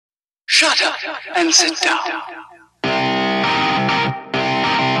Shut up and sit down.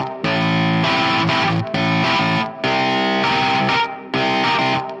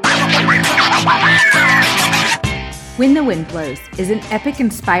 When the Wind Blows is an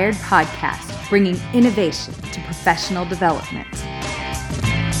epic-inspired podcast bringing innovation to professional development.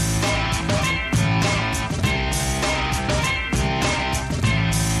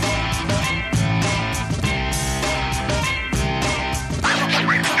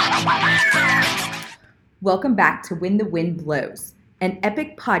 Welcome back to When the Wind Blows, an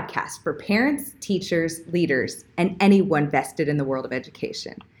epic podcast for parents, teachers, leaders, and anyone vested in the world of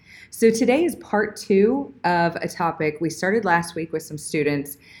education. So today is part 2 of a topic we started last week with some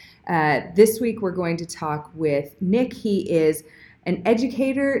students. This week we're going to talk with Nick. He is an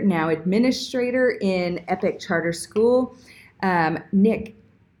educator, now administrator in Epic Charter School. Nick,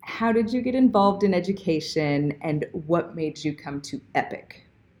 how did you get involved in education and what made you come to Epic?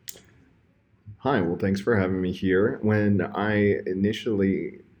 Hi, well, thanks for having me here. When I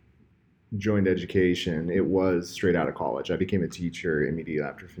initially joined education, it was straight out of college. I became a teacher immediately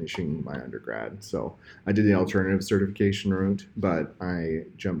after finishing my undergrad. So I did the alternative certification route, but I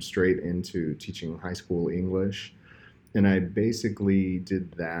jumped straight into teaching high school English. And I basically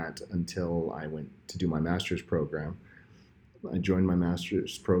did that until I went to do my master's program. I joined my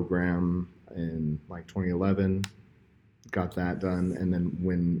master's program in 2011. Got that done, and then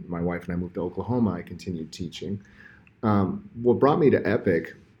when my wife and I moved to Oklahoma, I continued teaching. What brought me to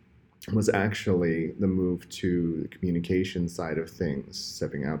Epic was actually the move to the communication side of things,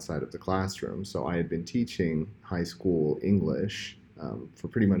 stepping outside of the classroom. So I had been teaching high school English for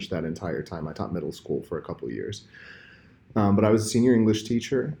pretty much that entire time. I taught middle school for a couple of years. But I was a senior English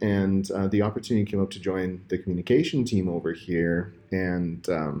teacher, and the opportunity came up to join the communication team over here. And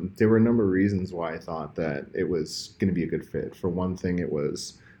there were a number of reasons why I thought that it was going to be a good fit. For one thing, it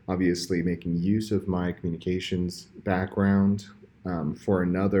was obviously making use of my communications background. For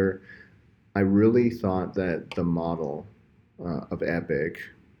another, I really thought that the model of Epic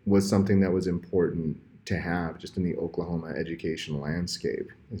was something that was important to have just in the Oklahoma education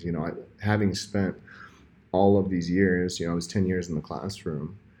landscape. As you know, having spent all of these years, I was 10 years in the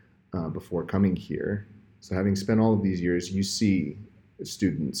classroom before coming here. So having spent all of these years, you see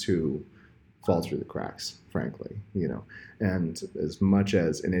students who fall through the cracks, frankly, And as much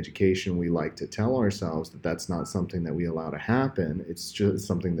as in education, we like to tell ourselves that that's not something that we allow to happen, it's just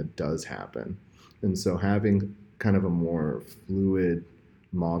something that does happen. And so having kind of a more fluid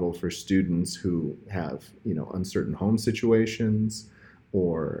model for students who have, uncertain home situations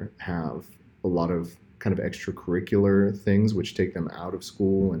or have a lot of kind of extracurricular things which take them out of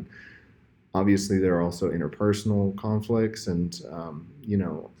school. And obviously there are also interpersonal conflicts and,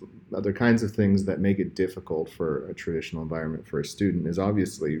 other kinds of things that make it difficult for a traditional environment for a student is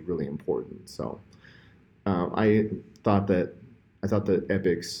obviously really important. So I thought that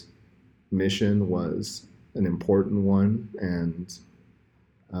Epic's mission was an important one. And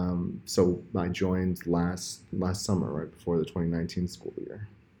so I joined last summer, right before the 2019 school year.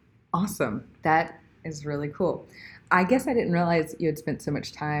 Awesome. That is really cool. I guess I didn't realize you had spent so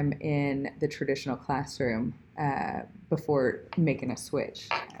much time in the traditional classroom before making a switch.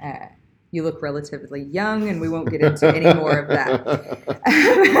 You look relatively young, and we won't get into any more of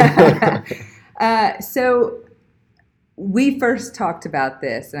that. So we first talked about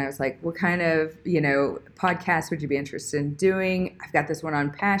this, and I was like, what kind of, podcast would you be interested in doing? I've got this one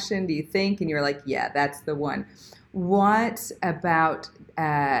on passion, do you think? And you're like, yeah, that's the one. What about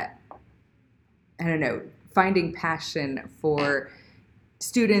finding passion for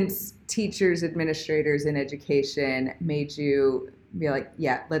students, teachers, administrators in education made you be like,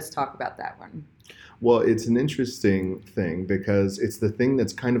 yeah, let's talk about that one? Well, it's an interesting thing because it's the thing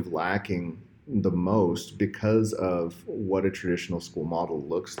that's kind of lacking the most because of what a traditional school model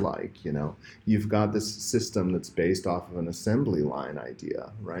looks like. You've got this system that's based off of an assembly line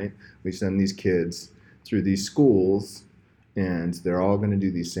idea, right? We send these kids through these schools, and they're all going to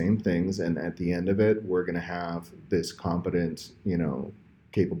do these same things. And at the end of it, we're going to have this competent,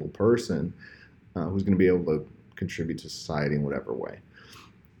 capable person who's going to be able to contribute to society in whatever way.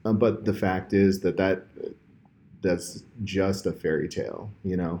 But the fact is that's just a fairy tale,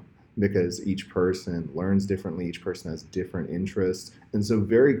 because each person learns differently. Each person has different interests. And so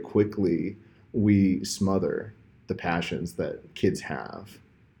very quickly, we smother the passions that kids have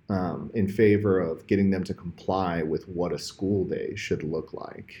in favor of getting them to comply with what a school day should look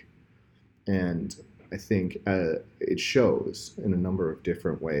like. And I think it shows in a number of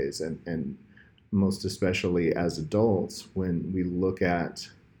different ways, and most especially as adults when we look at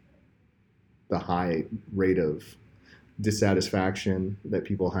the high rate of dissatisfaction that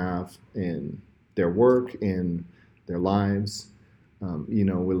people have in their work, in their lives. We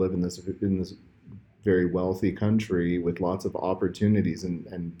live in this very wealthy country with lots of opportunities,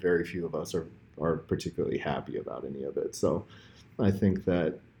 and very few of us are particularly happy about any of it. So I think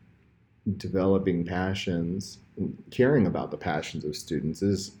that developing passions, caring about the passions of students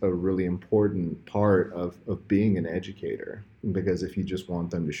is a really important part of being an educator. Because if you just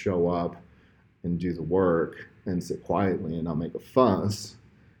want them to show up and do the work and sit quietly and not make a fuss,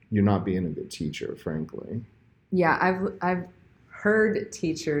 you're not being a good teacher, frankly. Yeah, I've heard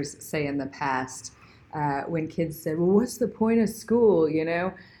teachers say in the past when kids said, "Well, what's the point of school?"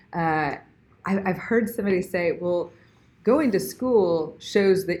 I've heard somebody say, "Well, going to school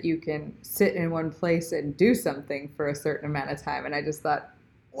shows that you can sit in one place and do something for a certain amount of time." And I just thought,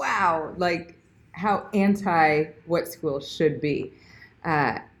 wow, like how anti what school should be.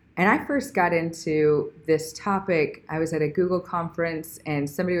 And I first got into this topic. I was at a Google conference and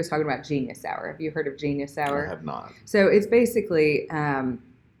somebody was talking about Genius Hour. Have you heard of Genius Hour? I have not. So it's basically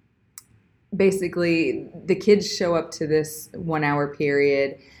the kids show up to this 1 hour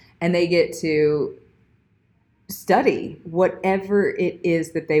period and they get to study whatever it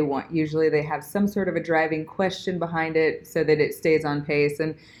is that they want. Usually they have some sort of a driving question behind it so that it stays on pace.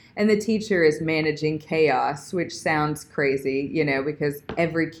 And the teacher is managing chaos, which sounds crazy, because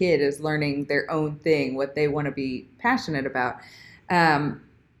every kid is learning their own thing, what they want to be passionate about.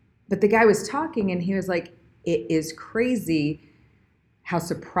 But the guy was talking and he was like, it is crazy how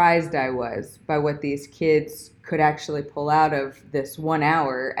surprised I was by what these kids could actually pull out of this 1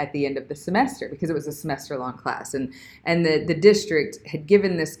 hour at the end of the semester, because it was a semester-long class. And the district had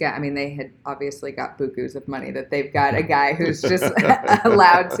given this guy, they had obviously got bukus of money that they've got a guy who's just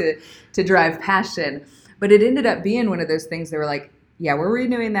allowed to drive passion. But it ended up being one of those things they were like, yeah, we're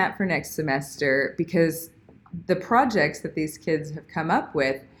renewing that for next semester, because the projects that these kids have come up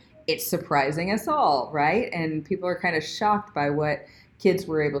with, it's surprising us all, right? And people are kind of shocked by what kids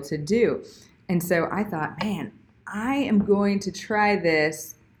were able to do. And so I thought, man, I am going to try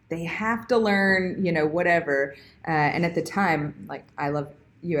this. They have to learn, whatever. And at the time, I love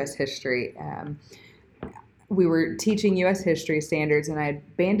U.S. history. We were teaching U.S. history standards, and I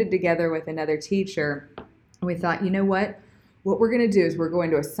had banded together with another teacher. And we thought, you know what? What we're going to do is we're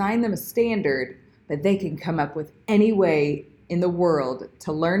going to assign them a standard that they can come up with any way in the world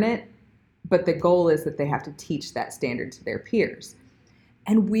to learn it. But the goal is that they have to teach that standard to their peers.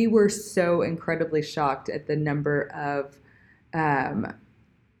 And we were so incredibly shocked at the number of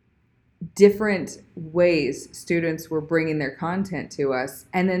different ways students were bringing their content to us.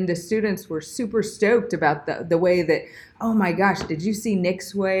 And then the students were super stoked about the way that, oh my gosh, did you see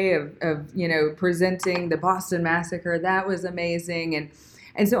Nick's way of presenting the Boston Massacre? That was amazing.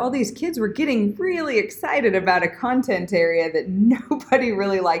 And so all these kids were getting really excited about a content area that nobody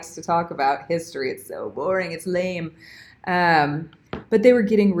really likes to talk about, history. It's so boring, it's lame. But they were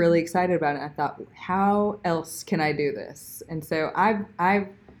getting really excited about it. And I thought, how else can I do this? And so I've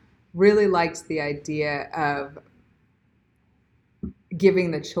really liked the idea of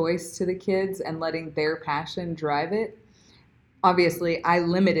giving the choice to the kids and letting their passion drive it. Obviously, I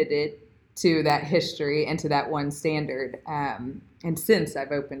limited it to that history and to that one standard. And since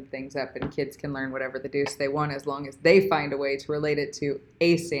I've opened things up and kids can learn whatever the deuce they want as long as they find a way to relate it to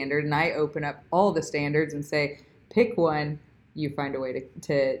a standard. And I open up all the standards and say, pick one, you find a way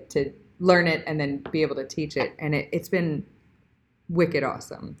to learn it and then be able to teach it. And it's been wicked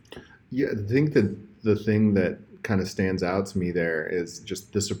awesome. Yeah, I think that the thing that kind of stands out to me there is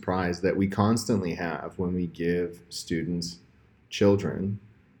just the surprise that we constantly have when we give students, children,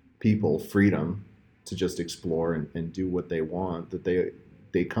 people freedom to just explore and do what they want, that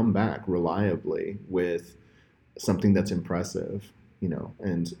they come back reliably with something that's impressive,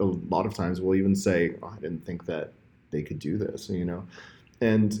 and a lot of times we'll even say, oh, I didn't think that they could do this,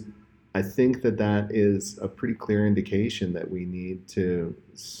 and I think that is a pretty clear indication that we need to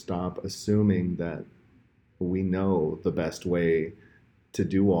stop assuming that we know the best way to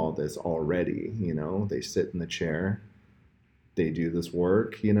do all this already. They sit in the chair, they do this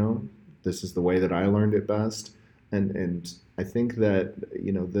work, this is the way that I learned it best. And I think that,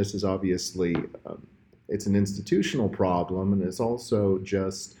 this is obviously, it's an institutional problem, and it's also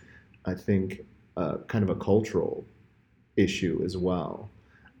just, I think, kind of a cultural issue as well,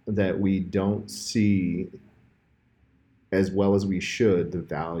 that we don't see as well as we should the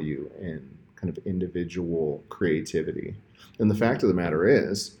value in kind of individual creativity. And the fact of the matter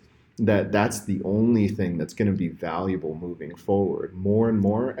is that that's the only thing that's going to be valuable moving forward. More and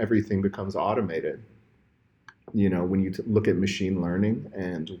more, everything becomes automated. When you look at machine learning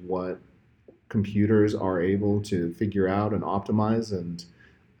and what computers are able to figure out and optimize, and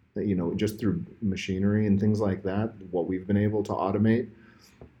just through machinery and things like that, what we've been able to automate,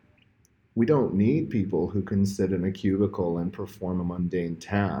 we don't need people who can sit in a cubicle and perform a mundane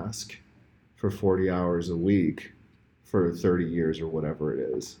task for 40 hours a week for 30 years or whatever it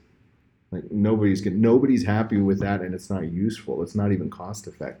is. Like nobody's happy with that, and it's not useful. It's not even cost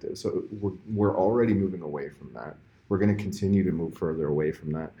effective. So we're already moving away from that. We're going to continue to move further away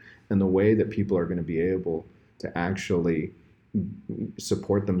from that. And the way that people are going to be able to actually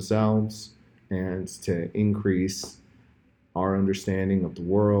support themselves and to increase our understanding of the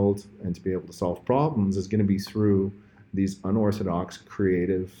world and to be able to solve problems is going to be through these unorthodox,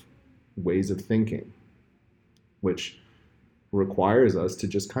 creative ways of thinking, which requires us to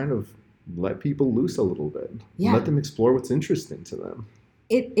just kind of let people loose a little bit. Yeah. Let them explore what's interesting to them.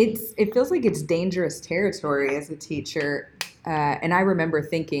 It feels like it's dangerous territory as a teacher. And I remember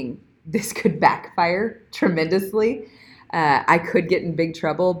thinking this could backfire tremendously. I could get in big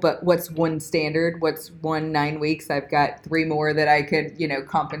trouble, but what's one standard? What's 9 weeks? I've got 3 more that I could,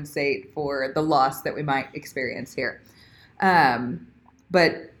 compensate for the loss that we might experience here.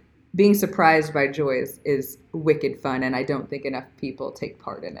 But being surprised by joy is wicked fun, and I don't think enough people take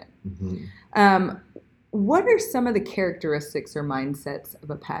part in it. Mm-hmm. What are some of the characteristics or mindsets of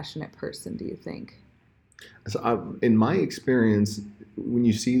a passionate person, do you think? So, in my experience, when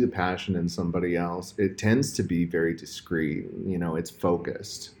you see the passion in somebody else, it tends to be very discreet. It's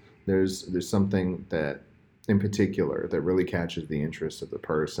focused. There's something that, in particular, that really catches the interest of the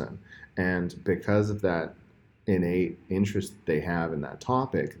person. And because of that innate interest they have in that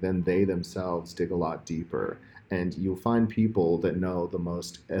topic, then they themselves dig a lot deeper. And you'll find people that know the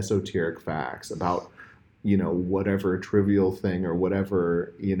most esoteric facts about, whatever trivial thing or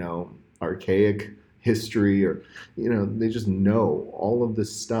whatever, archaic history, or, they just know all of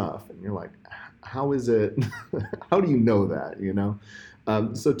this stuff. And you're like, how is it? How do you know that,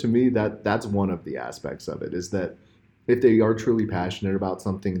 So to me, that's one of the aspects of it, is that if they are truly passionate about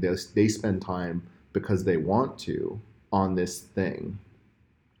something, they spend time because they want to on this thing.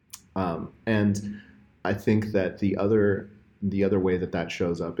 And I think that the other way that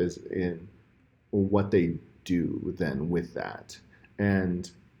shows up is in what they do then with that. And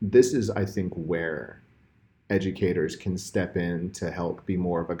this is, I think, where educators can step in to help be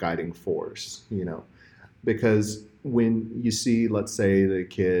more of a guiding force, because when you see, let's say, the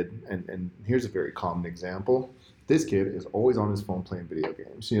kid, and here's a very common example, this kid is always on his phone playing video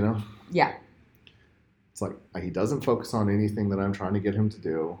games, Yeah. It's like he doesn't focus on anything that I'm trying to get him to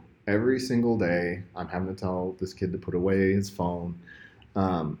do. Every single day, I'm having to tell this kid to put away his phone.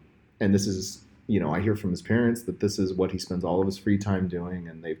 And this is, I hear from his parents that this is what he spends all of his free time doing,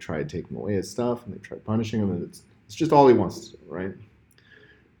 and they've tried taking away his stuff, and they've tried punishing him, and it's just all he wants to do, right?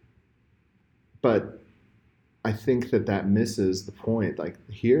 But I think that misses the point. Like,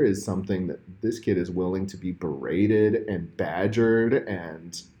 here is something that this kid is willing to be berated and badgered,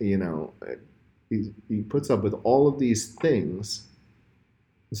 and, he puts up with all of these things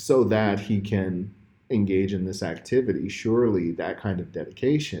so that he can engage in this activity. Surely that kind of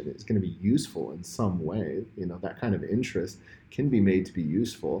dedication is going to be useful in some way. That kind of interest can be made to be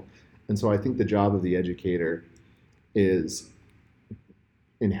useful. And so I think the job of the educator is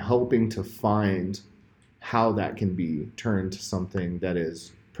in helping to find how that can be turned to something that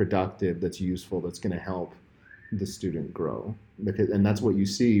is productive, that's useful, that's going to help the student grow. And that's what you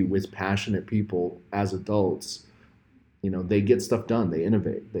see with passionate people as adults. They get stuff done, they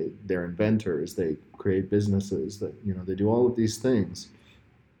innovate, they're inventors, they create businesses, that they do all of these things,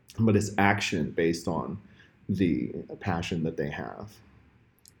 but it's action based on the passion that they have.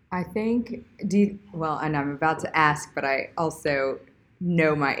 I think, and I'm about to ask, but I also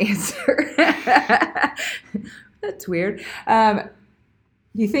know my answer. That's weird. Do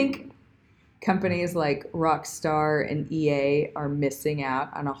you think companies like Rockstar and EA are missing out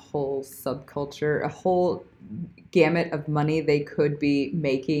on a whole subculture, a whole gamut of money they could be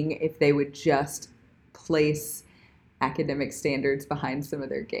making if they would just place academic standards behind some of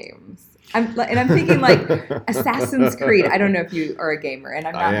their games? I'm thinking like Assassin's Creed. I don't know if you are a gamer, and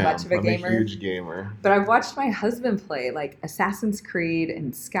I'm not much of a gamer. I'm a huge gamer. But I've watched my husband play like Assassin's Creed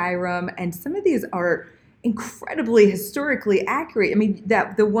and Skyrim, and some of these are incredibly historically accurate. I mean,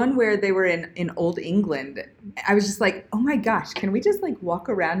 the one where they were in old England, I was just like, oh my gosh, can we just like walk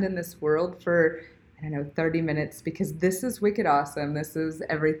around in this world for, 30 minutes, because this is wicked awesome. This is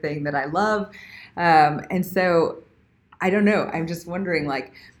everything that I love. And so I don't know. I'm just wondering,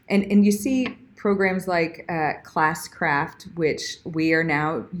 like, and you see programs like Classcraft, which we are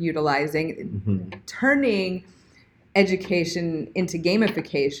now utilizing, turning education into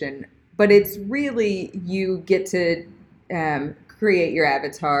gamification, but it's really you get to create your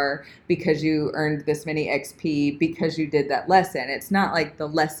avatar because you earned this many XP because you did that lesson. It's not like the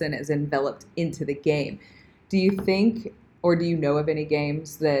lesson is enveloped into the game. Do you think, or do you know of any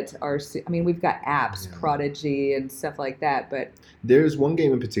games that are, I mean, we've got apps, Yeah. Prodigy and stuff like that, but There's one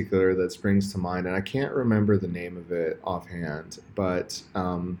game in particular that springs to mind, and I can't remember the name of it offhand, but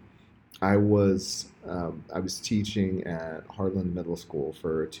I was teaching at Harlan Middle School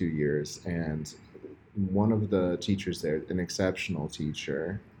for 2 years, and one of the teachers there, an exceptional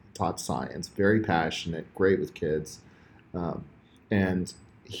teacher, taught science, very passionate, great with kids, um, and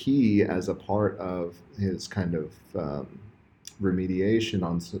he, as a part of his kind of remediation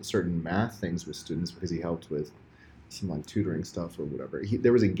on certain math things with students, because he helped with some like tutoring stuff or whatever.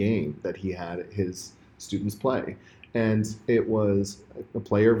 There was a game that he had his students play, and it was a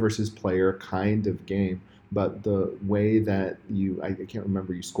player versus player kind of game. But the way that I can't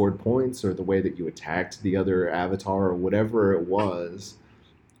remember, you scored points or the way that you attacked the other avatar or whatever it was,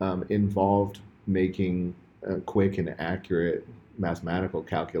 involved making quick and accurate mathematical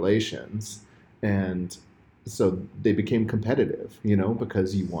calculations, and so they became competitive,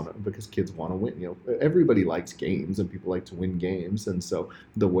 because kids want to win. Everybody likes games and people like to win games, and so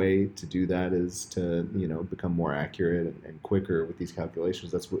the way to do that is to become more accurate and quicker with these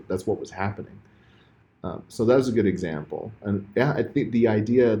calculations. That's what was happening. So that was a good example, and yeah, I think the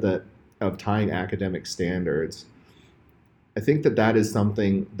idea of tying academic standards, I think that is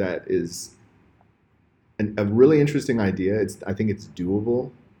something that is a really interesting idea. I think it's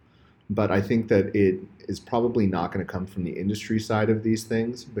doable, but I think that it is probably not going to come from the industry side of these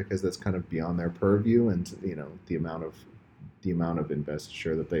things, because that's kind of beyond their purview, and the amount of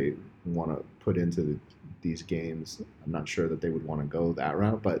investiture that they want to put into these games. I'm not sure that they would want to go that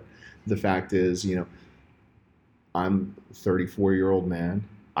route, but the fact is, I'm a 34-year-old man.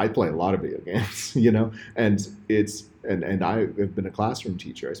 I play a lot of video games, and I have been a classroom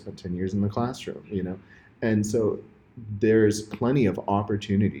teacher. I spent 10 years in the classroom, and so there's plenty of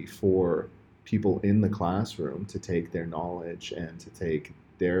opportunity for people in the classroom to take their knowledge and to take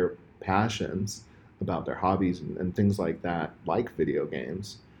their passions about their hobbies and things like that, like video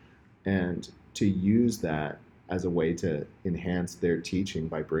games, and to use that as a way to enhance their teaching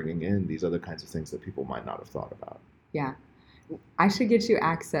by bringing in these other kinds of things that people might not have thought about. Yeah. I should get you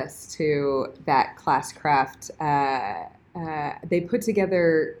access to that Classcraft. They put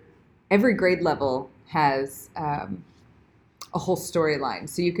together, every grade level has a whole storyline.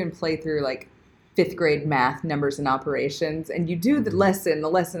 So you can play through like 5th grade math, numbers and operations, and you do the lesson. The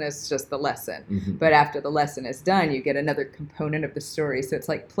lesson is just the lesson. Mm-hmm. But after the lesson is done, you get another component of the story. So it's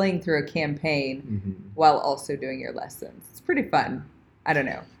like playing through a campaign Mm-hmm. while also doing your lessons. It's pretty fun. I don't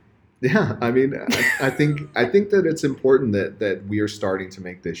know. Yeah, I mean, I think that it's important that we are starting to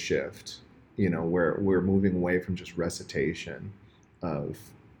make this shift, where we're moving away from just recitation of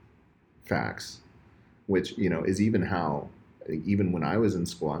facts, which, is even when I was in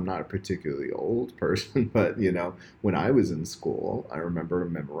school. I'm not a particularly old person, but, when I was in school, I remember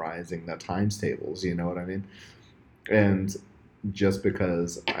memorizing the times tables, you know what I mean? And just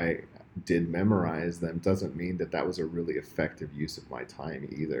because I did memorize them doesn't mean that was a really effective use of my time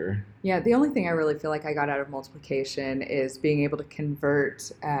either. Yeah, the only thing I really feel like I got out of multiplication is being able to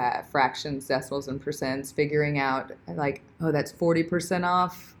convert fractions, decimals, and percents, figuring out like, oh, that's 40%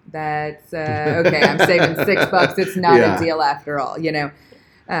 off. That's okay. I'm saving $6. It's not a deal after all,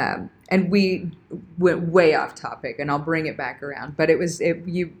 And we went way off topic, and I'll bring it back around. But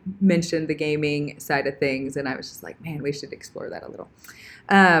you mentioned the gaming side of things, and I was just like, man, we should explore that a little.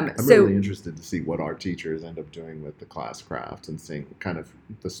 I'm really interested to see what our teachers end up doing with the Classcraft and seeing kind of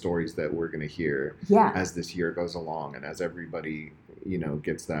the stories that we're going to hear as this year goes along, and as everybody,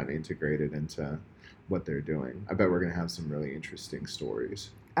 gets that integrated into what they're doing. I bet we're going to have some really interesting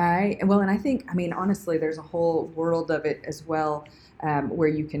stories. And I think, honestly, there's a whole world of it as well, where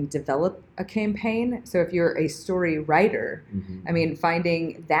you can develop a campaign. So if you're a story writer, Mm-hmm.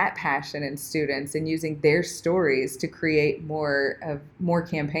 Finding that passion in students and using their stories to create more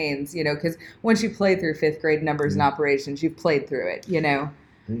campaigns, because once you play through 5th grade numbers and operations, you've played through it,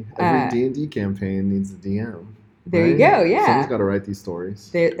 Every D&D campaign needs a DM. There you go, yeah. Someone's got to write these stories.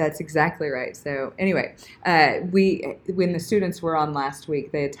 That's exactly right. So anyway, when the students were on last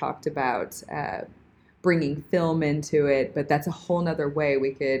week, they had talked about bringing film into it, but that's a whole nother way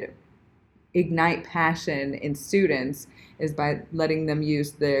we could ignite passion in students, is by letting them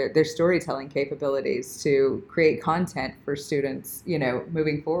use their storytelling capabilities to create content for students,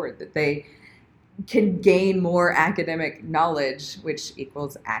 moving forward, that they can gain more academic knowledge, which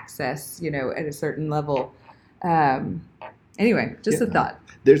equals access, at a certain level. Anyway, just a Yeah. thought.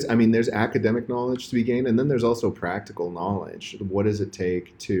 There's academic knowledge to be gained, and then there's also practical knowledge. What does it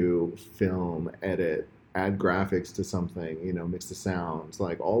take to film, edit, add graphics to something, mix the sounds,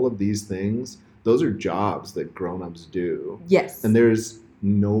 like all of these things, those are jobs that grown-ups do. Yes. And there's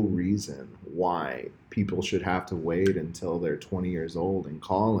no reason why people should have to wait until they're 20 years old in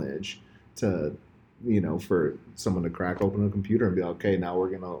college to for someone to crack open a computer and be like, okay, now we're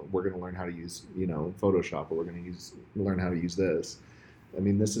gonna learn how to use Photoshop, or we're gonna learn how to use this. I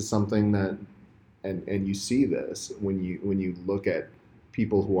mean, this is something that, and you see this when you look at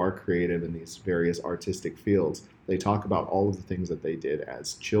people who are creative in these various artistic fields. They talk about all of the things that they did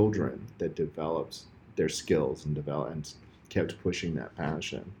as children that developed their skills and kept pushing that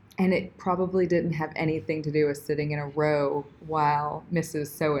passion. And it probably didn't have anything to do with sitting in a row while Mrs.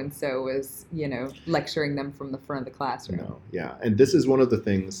 So-and-so was, lecturing them from the front of the classroom. No, yeah. And this is one of the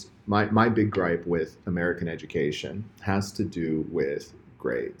things, my big gripe with American education has to do with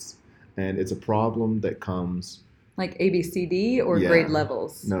grades. And it's a problem that comes... Like ABCD or grade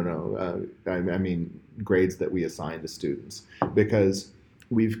levels? No. I mean grades that we assign to students. Because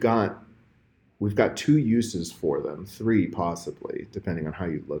we've got two uses for them, three possibly, depending on how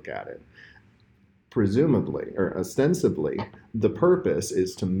you look at it. Presumably, or ostensibly, the purpose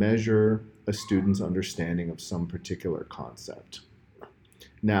is to measure a student's understanding of some particular concept.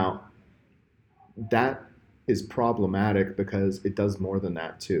 Now, that is problematic because it does more than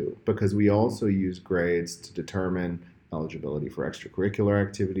that too, because we also use grades to determine eligibility for extracurricular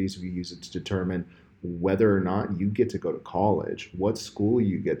activities. We use it to determine whether or not you get to go to college, what school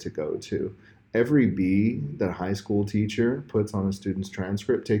you get to go to. Every B that a high school teacher puts on a student's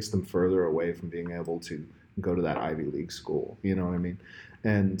transcript takes them further away from being able to go to that Ivy League school. You know what I mean?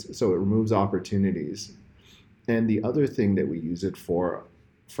 And so it removes opportunities. And the other thing that we use it for,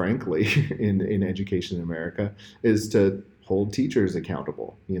 frankly, in education in America, is to hold teachers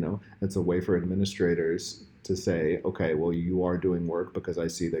accountable. It's a way for administrators to say, okay, well, you are doing work because I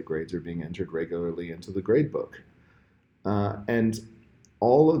see that grades are being entered regularly into the grade book. And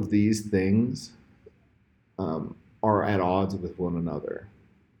all of these things are at odds with one another.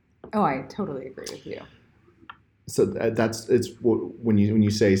 Oh, I totally agree with you. So it's when you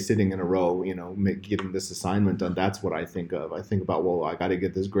say sitting in a row, getting this assignment done. That's what I think of. I think about, well, I got to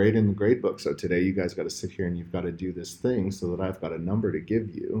get this grade in the grade book. So today you guys got to sit here and you've got to do this thing so that I've got a number to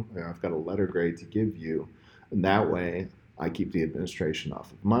give you, or I've got a letter grade to give you, and that way I keep the administration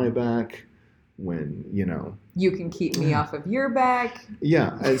off of my back. When you can keep me off of your back.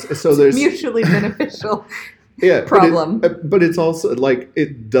 Yeah, so there's mutually beneficial. Yeah, problem. But it's also like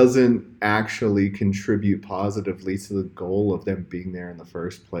it doesn't actually contribute positively to the goal of them being there in the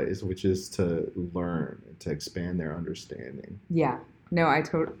first place, which is to learn, to expand their understanding. Yeah. No,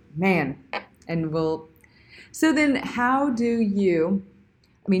 man. And so then how do you,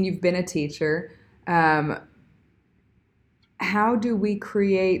 you've been a teacher. How do we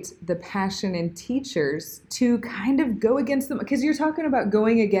create the passion in teachers to kind of go against them? Because you're talking about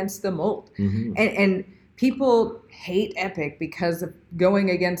going against the mold. Mm-hmm. And people hate EPIC because of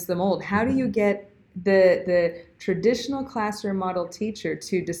going against the mold. How do you get the traditional classroom model teacher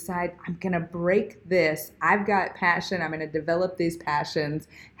to decide, I'm going to break this. I've got passion. I'm going to develop these passions.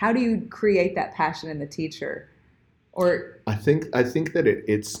 How do you create that passion in the teacher? Or I think that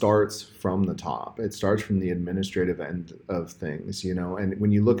it starts from the top. It starts from the administrative end of things, and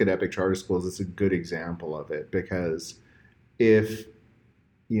when you look at EPIC charter schools, it's a good example of it, because if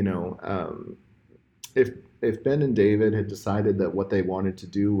Ben and David had decided that what they wanted to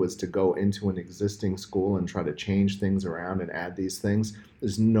do was to go into an existing school and try to change things around and add these things,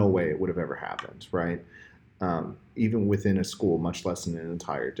 there's no way it would have ever happened, right? Even within a school, much less in an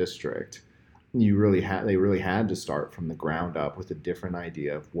entire district. They really had to start from the ground up with a different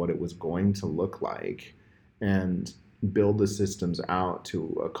idea of what it was going to look like and build the systems out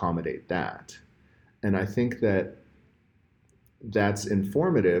to accommodate that. And I think that that's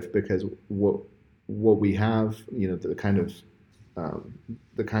informative, because what we have, the kind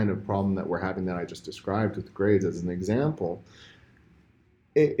of problem that we're having that I just described with grades as an example,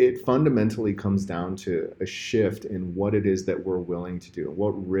 it fundamentally comes down to a shift in what it is that we're willing to do,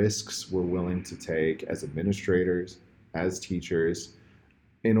 what risks we're willing to take as administrators, as teachers,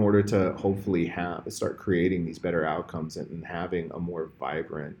 in order to hopefully start creating these better outcomes and having a more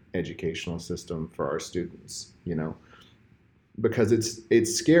vibrant educational system for our students, because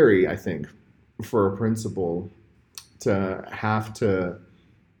it's scary, I think, for a principal to have to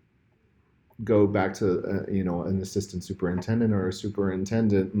go back to an assistant superintendent or a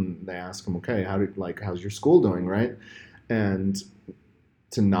superintendent, and they ask them, okay, how's your school doing, right? And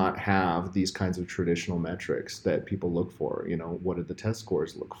to not have these kinds of traditional metrics that people look for. What do the test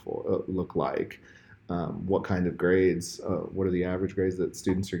scores look like? What kind of grades? What are the average grades that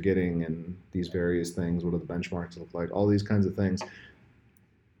students are getting, and these various things? What do the benchmarks look like? All these kinds of things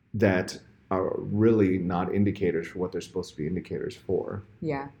that are really not indicators for what they're supposed to be indicators for.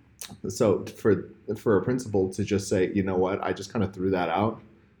 Yeah. So for a principal to just say, you know what, I just kind of threw that out.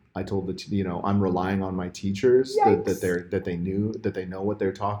 I told I'm relying on my teachers that they know what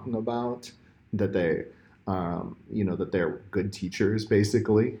they're talking about, that that they're good teachers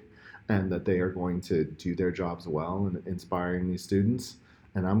basically, and that they are going to do their jobs well and inspiring these students.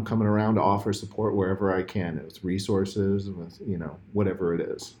 And I'm coming around to offer support wherever I can, with resources, with whatever it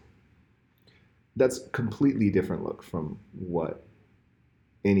is. That's a completely different look from what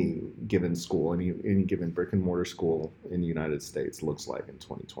any given school, any given brick and mortar school in the United States looks like in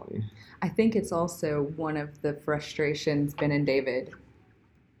 2020. I think it's also one of the frustrations Ben and David,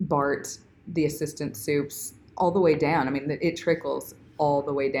 Bart, the assistant soups, all the way down. I mean, it trickles all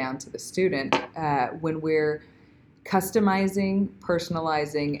the way down to the student when we're customizing,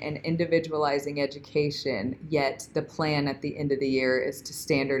 personalizing, and individualizing education, yet the plan at the end of the year is to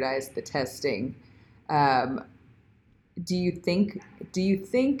standardize the testing. Do you think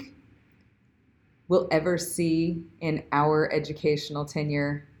we'll ever see in our educational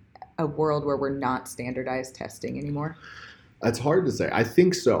tenure a world where we're not standardized testing anymore? That's hard to say. I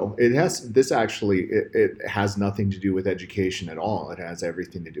think so. It has nothing to do with education at all. It has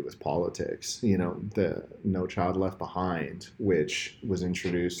everything to do with politics. The No Child Left Behind, which was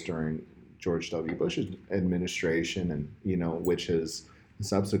introduced during George W. Bush's administration, and which has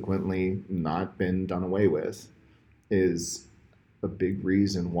subsequently not been done away with, is a big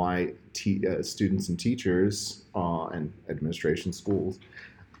reason why students and teachers and administration schools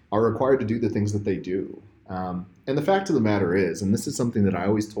are required to do the things that they do. And the fact of the matter is, and this is something that I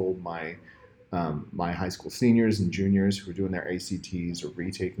always told my high school seniors and juniors who are doing their ACTs or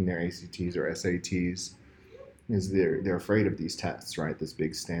retaking their ACTs or SATs, is they're afraid of these tests, right? This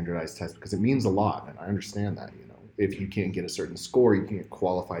big standardized test, because it means a lot, and I understand that. If you can't get a certain score, you can't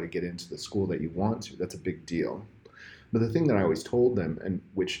qualify to get into the school that you want to. That's a big deal. But the thing that I always told them, and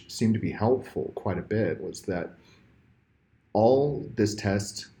which seemed to be helpful quite a bit, was that all this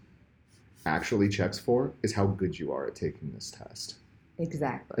test actually checks for is how good you are at taking this test.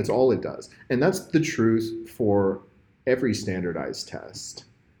 Exactly. That's all it does. And that's the truth for every standardized test.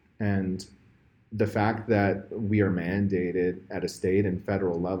 And the fact that we are mandated at a state and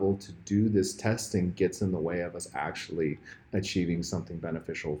federal level to do this testing gets in the way of us actually achieving something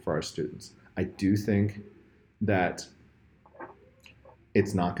beneficial for our students. I do think that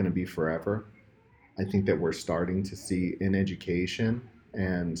it's not going to be forever. I think that we're starting to see in education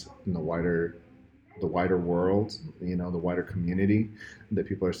and in the wider world, the wider community, that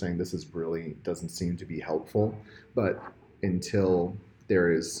people are saying this is really doesn't seem to be helpful. But until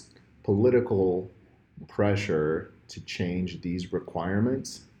there is political pressure to change these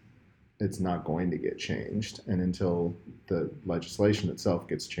requirements, it's not going to get changed. And until the legislation itself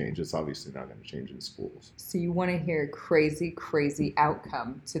gets changed, it's obviously not going to change in schools. So you want to hear crazy, crazy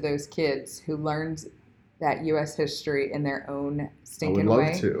outcome to those kids who learned that U.S. history in their own stinking way? I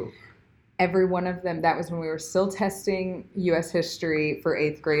would love to. Every one of them, that was when we were still testing U.S. history for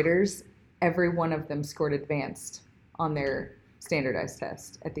 8th graders. Every one of them scored advanced on their standardized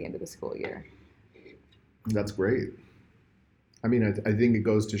test at the end of the school year. That's great. I mean, I think it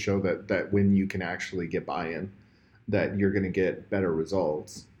goes to show that when you can actually get buy-in, that you're going to get better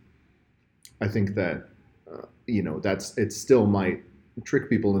results. I think that, it still might trick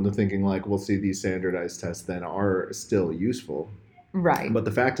people into thinking like, well, see, these standardized tests then are still useful. Right. But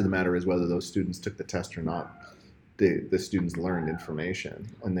the fact of the matter is, whether those students took the test or not, the students learned information,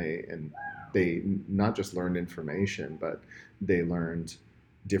 and they not just learned information, but they learned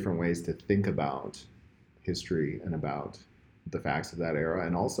different ways to think about history and about the facts of that era,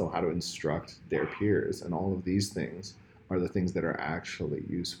 and also how to instruct their peers. And all of these things are the things that are actually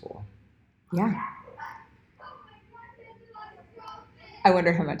useful. Yeah. I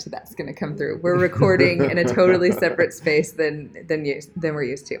wonder how much of that's going to come through. We're recording in a totally separate space than we're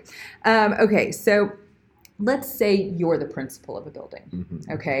used to. Okay, so let's say you're the principal of a building.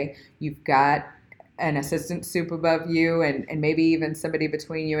 Mm-hmm. Okay, you've got an assistant soup above you, and maybe even somebody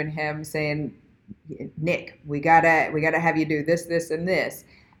between you and him saying, Nick, we gotta have you do this, this, and this.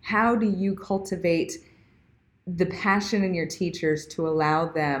 How do you cultivate the passion in your teachers to allow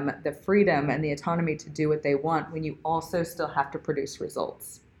them the freedom and the autonomy to do what they want when you also still have to produce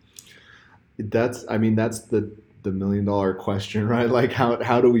results? That's the the million dollar question, right? Like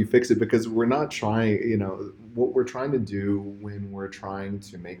how do we fix it? Because we're not trying, what we're trying to do when we're trying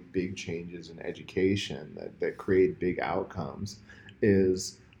to make big changes in education that create big outcomes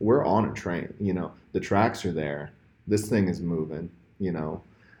is we're on a train, the tracks are there. This thing is moving,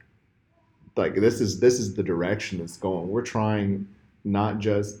 like this is the direction it's going. Not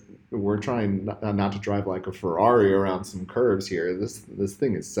just we're trying not to drive like a Ferrari around some curves here. This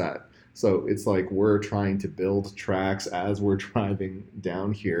thing is set. So it's like we're trying to build tracks as we're driving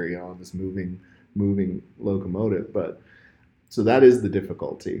down here, on this moving locomotive. But so that is the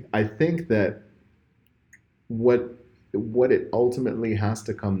difficulty. I think that what it ultimately has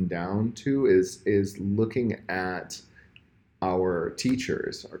to come down to is looking at our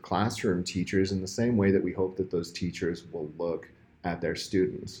teachers, our classroom teachers, in the same way that we hope that those teachers will look at their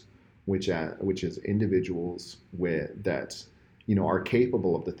students, which is individuals that are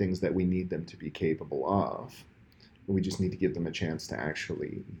capable of the things that we need them to be capable of. We just need to give them a chance to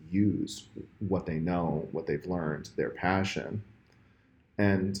actually use what they know, what they've learned, their passion,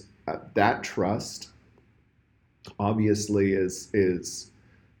 and that trust obviously is it's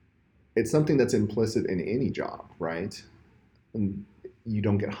something that's implicit in any job, right? And you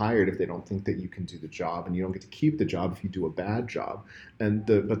don't get hired if they don't think that you can do the job, and you don't get to keep the job if you do a bad job.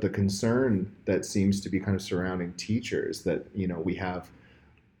 But the concern that seems to be kind of surrounding teachers, that we have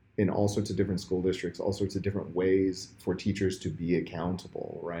in all sorts of different school districts, all sorts of different ways for teachers to be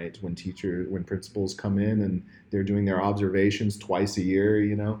accountable, right? When principals come in and they're doing their observations twice a year,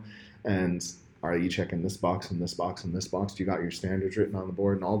 and are you checking this box and this box and this box? Do you got your standards written on the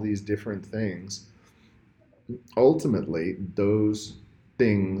board and all these different things? Ultimately, those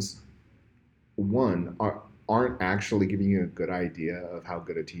things, one, aren't actually giving you a good idea of how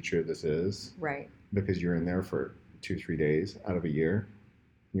good a teacher this is. Right. Because you're in there for 2-3 days out of a year.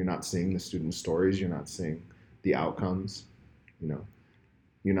 You're not seeing the student stories. You're not seeing the outcomes.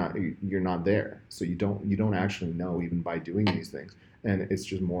 You're not there. So you don't actually know, even by doing these things. And it's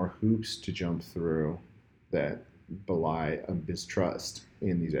just more hoops to jump through that belie a mistrust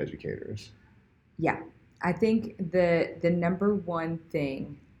in these educators. Yeah. I think the number one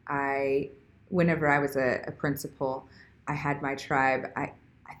thing whenever I was a principal, I had my tribe. I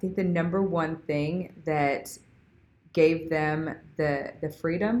think the number one thing that gave them the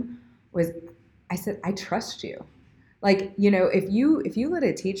freedom was, I said, I trust you. Like, if you let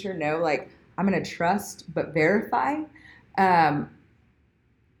a teacher know, like, I'm going to trust but verify,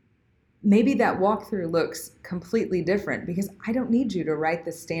 maybe that walkthrough looks completely different, because I don't need you to write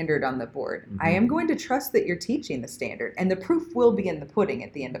the standard on the board. Mm-hmm. I am going to trust that you're teaching the standard, and the proof will be in the pudding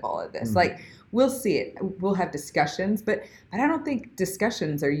at the end of all of this. Mm-hmm. Like, we'll see it. We'll have discussions, but I don't think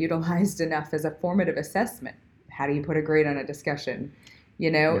discussions are utilized enough as a formative assessment. How do you put a grade on a discussion?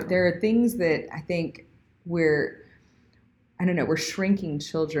 Yeah. There are things that I think we're shrinking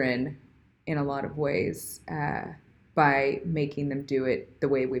children in a lot of ways, by making them do it the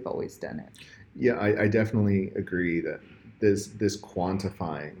way we've always done it. Yeah, I definitely agree that this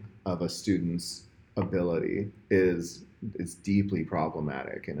quantifying of a student's ability is deeply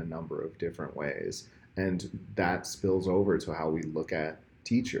problematic in a number of different ways, and that spills over to how we look at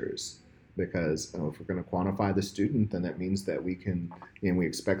teachers. Because if we're going to quantify the student, then that means that we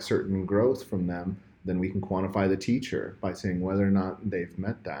expect certain growth from them. Then we can quantify the teacher by saying whether or not they've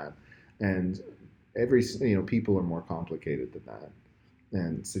met that. And people are more complicated than that,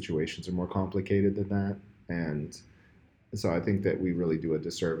 and situations are more complicated than that. And so I think that we really do a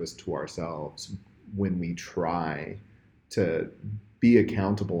disservice to ourselves when we try to be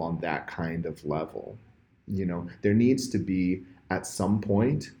accountable on that kind of level. There needs to be, at some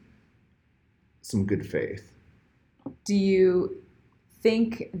point, some good faith. Do you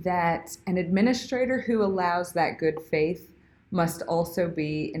think that an administrator who allows that good faith must also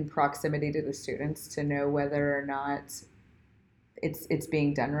be in proximity to the students to know whether or not it's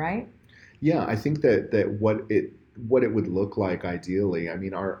being done right? Yeah, I think that what it would look like ideally. I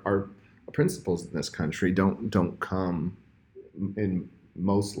mean, our principals in this country don't come in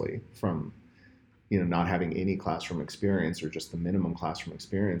mostly from not having any classroom experience or just the minimum classroom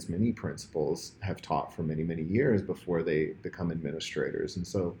experience. Many principals have taught for many, many years before they become administrators. And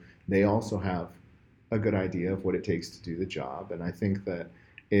so they also have a good idea of what it takes to do the job. And I think that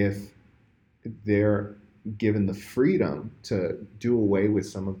if they're given the freedom to do away with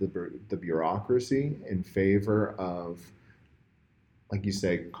some of the bureaucracy in favor of, like you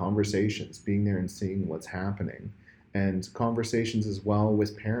say, conversations, being there and seeing what's happening, and conversations as well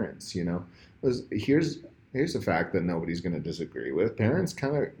with parents, here's a fact that nobody's going to disagree with. Parents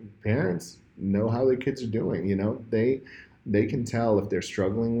know how their kids are doing. They can tell if they're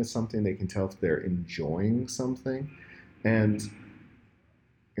struggling with something. They can tell if they're enjoying something. And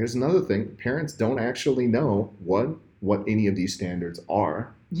here's another thing: parents don't actually know what any of these standards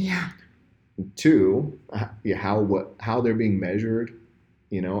are. Yeah. Two, how they're being measured.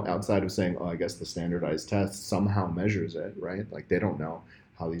 Outside of saying, oh, I guess the standardized test somehow measures it, right? Like they don't know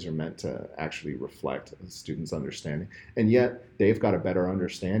how these are meant to actually reflect a student's understanding. And yet they've got a better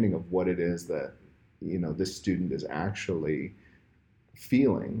understanding of what it is that, this student is actually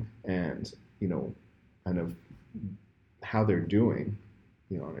feeling and, kind of how they're doing,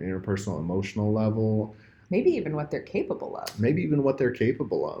 on an interpersonal, emotional level. Maybe even what they're capable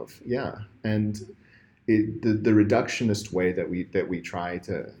of. Yeah. And the reductionist way that we try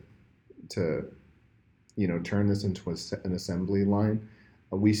to turn this into an assembly line,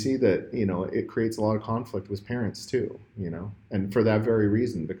 we see that it creates a lot of conflict with parents too, and for that very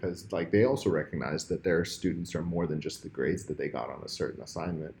reason, because like they also recognize that their students are more than just the grades that they got on a certain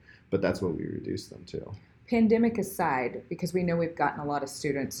assignment, but that's what we reduce them to. Pandemic aside, because we know we've gotten a lot of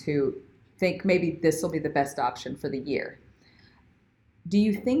students who think maybe this will be the best option for the year. Do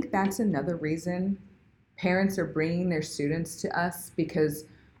you think that's another reason parents are bringing their students to us, because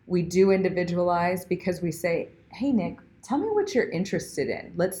we do individualize, because we say, hey, Nick, tell me what you're interested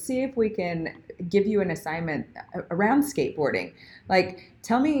in. Let's see if we can give you an assignment around skateboarding. Like,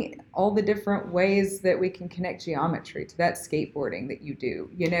 tell me all the different ways that we can connect geometry to that skateboarding that you do,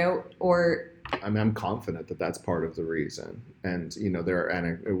 or... I'm confident that that's part of the reason. And,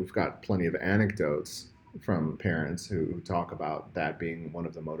 we've got plenty of anecdotes from parents who talk about that being one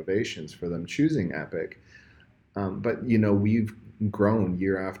of the motivations for them choosing Epic. But, we've grown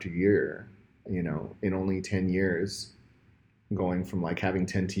year after year, in only 10 years, going from like having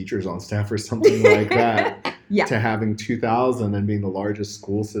 10 teachers on staff or something like that yeah. to having 2,000 and being the largest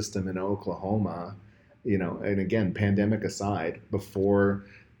school system in Oklahoma, and again, pandemic aside, before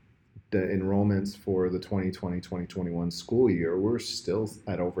the enrollments for the 2020-2021 school year, we're still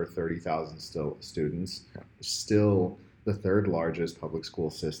at over 30,000 students, still the third largest public school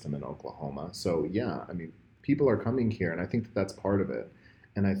system in Oklahoma. So yeah, I mean, people are coming here, and I think that that's part of it.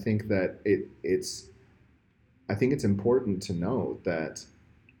 And I think that it's important to note that,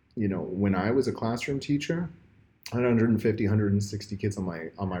 when I was a classroom teacher, I had 150, 160 kids on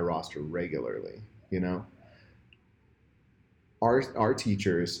my roster regularly. Our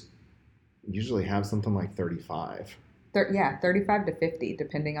teachers usually have something like 35. 35 to 50,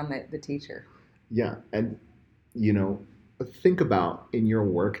 depending on the teacher. Yeah, and think about in your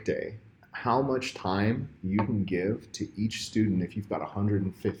workday how much time you can give to each student if you've got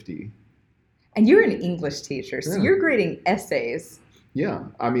 150. And you're an English teacher, so you're grading essays. Yeah,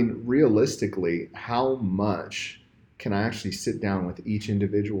 I mean, realistically, how much can I actually sit down with each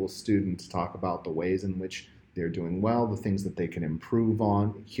individual student to talk about the ways in which they're doing well, the things that they can improve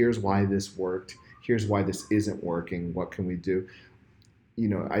on? Here's why this worked. Here's why this isn't working. What can we do?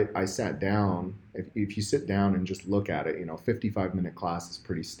 I sat down. If you sit down and just look at it, 55-minute class is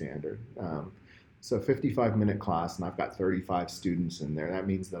pretty standard. So 55-minute class, and I've got 35 students in there. That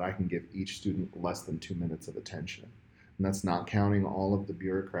means that I can give each student less than 2 minutes of attention. And that's not counting all of the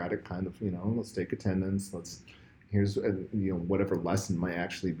bureaucratic kind of, let's take attendance. Here's, whatever lesson might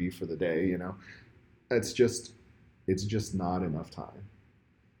actually be for the day, it's just not enough time,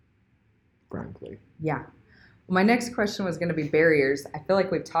 frankly. Yeah. Well, my next question was going to be barriers. I feel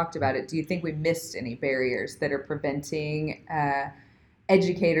like we've talked about it. Do you think we missed any barriers that are preventing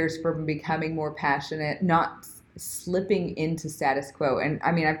educators from becoming more passionate, not slipping into status quo? And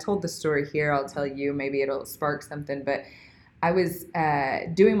I mean, I've told the story here. I'll tell you, maybe it'll spark something. But I was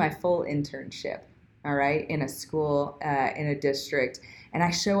doing my full internship, all right, in a school, in a district. And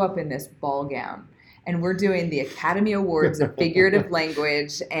I show up in this ball gown. And we're doing the Academy Awards of Figurative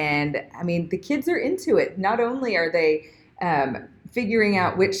Language. And I mean, the kids are into it. Not only are they figuring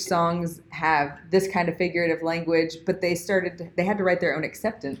out which songs have this kind of figurative language, but they had to write their own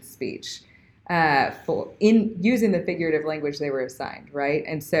acceptance speech in using the figurative language they were assigned, right?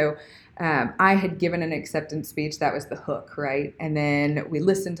 And so I had given an acceptance speech. That was the hook, right? And then we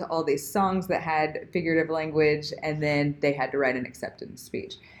listened to all these songs that had figurative language, and then they had to write an acceptance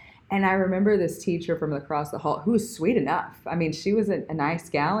speech. And I remember this teacher from across the hall who was sweet enough. I mean, she was a nice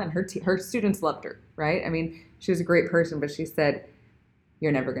gal, and her students loved her, right? I mean, she was a great person, but she said,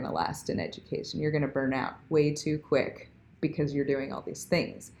 you're never going to last in education. You're going to burn out way too quick because you're doing all these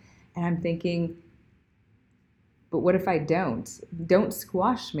things. And I'm thinking, but what if I don't? Don't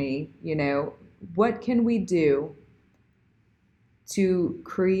squash me, What can we do to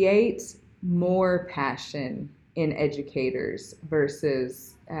create more passion in educators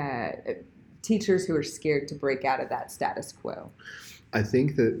versus teachers who are scared to break out of that status quo? I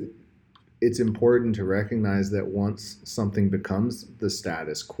think that it's important to recognize that once something becomes the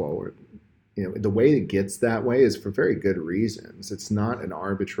status quo, or, the way it gets that way is for very good reasons. It's not an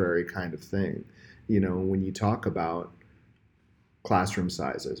arbitrary kind of thing. When you talk about classroom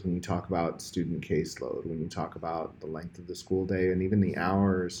sizes, when you talk about student caseload, when you talk about the length of the school day and even the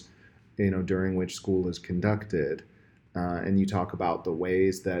hours, during which school is conducted, and you talk about the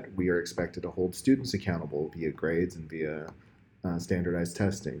ways that we are expected to hold students accountable via grades and via standardized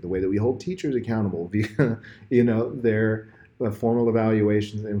testing, the way that we hold teachers accountable via, their formal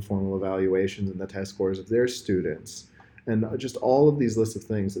evaluations, informal evaluations, and the test scores of their students, and just all of these lists of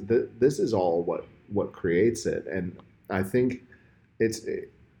things. This is all what creates it, and I think it's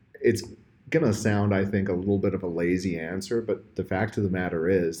gonna sound, I think, a little bit of a lazy answer, but the fact of the matter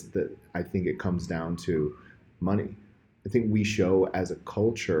is that I think it comes down to money. I think we show as a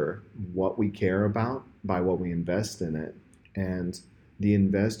culture what we care about by what we invest in it. And the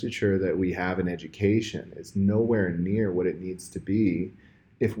investiture that we have in education is nowhere near what it needs to be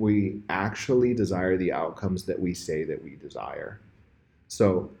if we actually desire the outcomes that we say that we desire.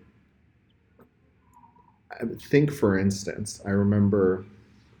 So think, for instance, I remember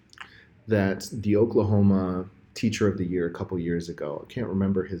that the Oklahoma Teacher of the Year a couple years ago, I can't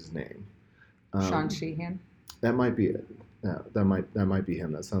remember his name. Sean Sheehan? That might be it. Yeah, that might be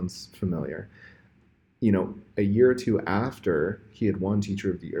him. That sounds familiar. A year or two after he had won Teacher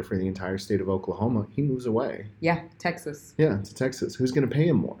of the Year for the entire state of Oklahoma, he moves away. Yeah, Texas. Yeah, to Texas. Who's going to pay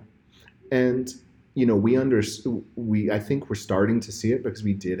him more? And I think we're starting to see it because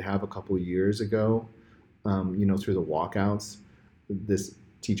we did have a couple of years ago, through the walkouts, this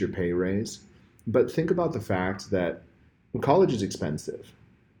teacher pay raise. But think about the fact that college is expensive.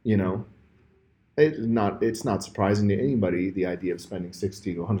 It's not surprising to anybody, the idea of spending $60,000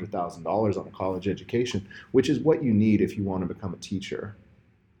 to $100,000 on a college education, which is what you need if you want to become a teacher.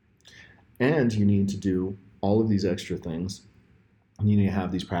 And you need to do all of these extra things. You need to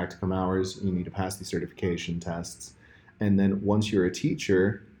have these practicum hours. You need to pass these certification tests. And then once you're a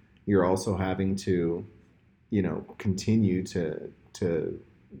teacher, you're also having to, continue to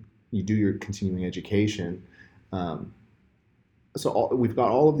you do your continuing education. So we've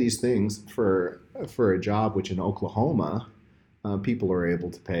got all of these things for a job which in Oklahoma, people are able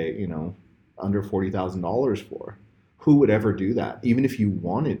to pay, under $40,000 for. Who would ever do that? Even if you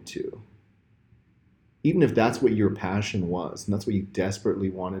wanted to. Even if that's what your passion was, and that's what you desperately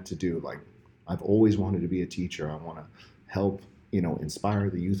wanted to do. Like, I've always wanted to be a teacher. I want to help, inspire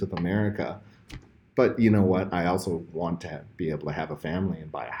the youth of America. But you know what? I also want to be able to have a family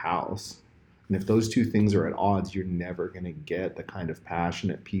and buy a house. And if those two things are at odds, you're never going to get the kind of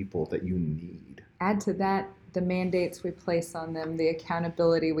passionate people that you need. Add to that the mandates we place on them, the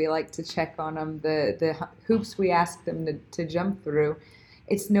accountability we like to check on them, the hoops we ask them to jump through.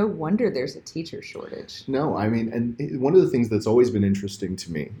 It's no wonder there's a teacher shortage. No, I mean, and one of the things that's always been interesting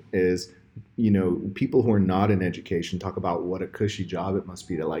to me is, people who are not in education talk about what a cushy job it must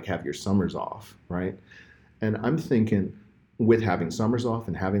be to have your summers off, right? And I'm thinking, with having summers off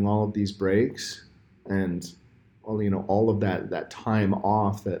and having all of these breaks and all of that time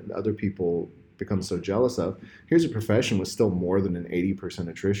off that other people become so jealous of, here's a profession with still more than an 80%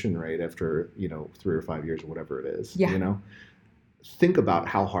 attrition rate after 3 or 5 years or whatever it is. Yeah. Think about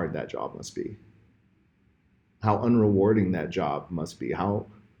how hard that job must be, how unrewarding that job must be, how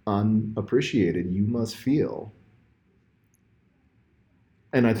unappreciated you must feel.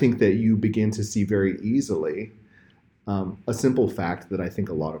 And I think that you begin to see very easily a simple fact that I think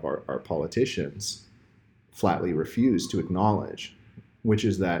a lot of our politicians flatly refuse to acknowledge, which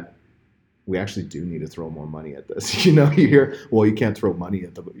is that we actually do need to throw more money at this. You hear, well, you can't just throw money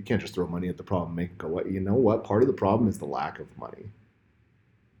at the problem and make it go away. You know what? Part of the problem is the lack of money.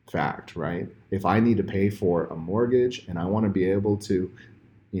 Fact, right? If I need to pay for a mortgage and I want to be able to,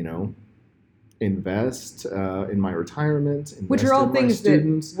 invest in my retirement, which are all things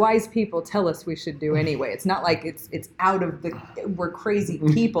that wise people tell us we should do anyway. It's not like it's out of we're crazy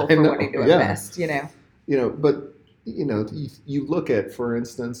people for wanting to invest, But you look at, for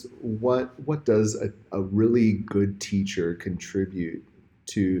instance, what does a really good teacher contribute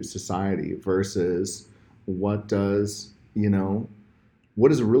to society versus what does a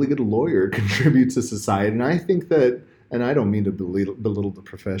really good lawyer contribute to society? And I think that, and I don't mean to belittle the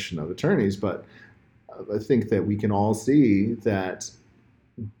profession of attorneys, but I think that we can all see that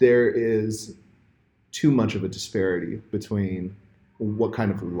there is too much of a disparity between what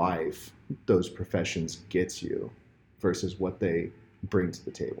kind of life those professions gets you versus what they bring to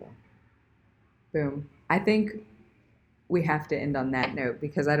the table. Boom. I think we have to end on that note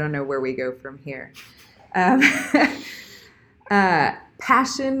because I don't know where we go from here. Um,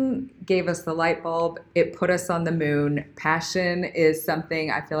 passion gave us the light bulb. It put us on the moon. Passion is something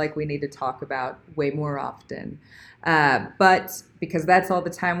I feel like we need to talk about way more often. But because that's all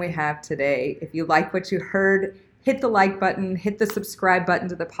the time we have today, if you like what you heard, hit the like button, hit the subscribe button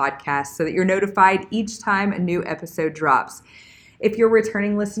to the podcast so that you're notified each time a new episode drops. If you're a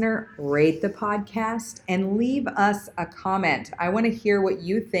returning listener, rate the podcast and leave us a comment. I want to hear what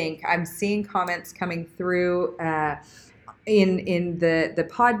you think. I'm seeing comments coming through in the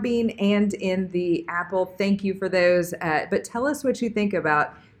Podbean and in the Apple. Thank you for those. But tell us what you think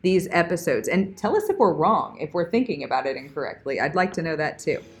about these episodes and tell us if we're wrong, if we're thinking about it incorrectly. I'd like to know that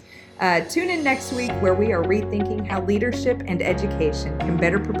too. Tune in next week where we are rethinking how leadership and education can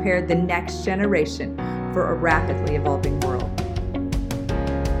better prepare the next generation for a rapidly evolving world.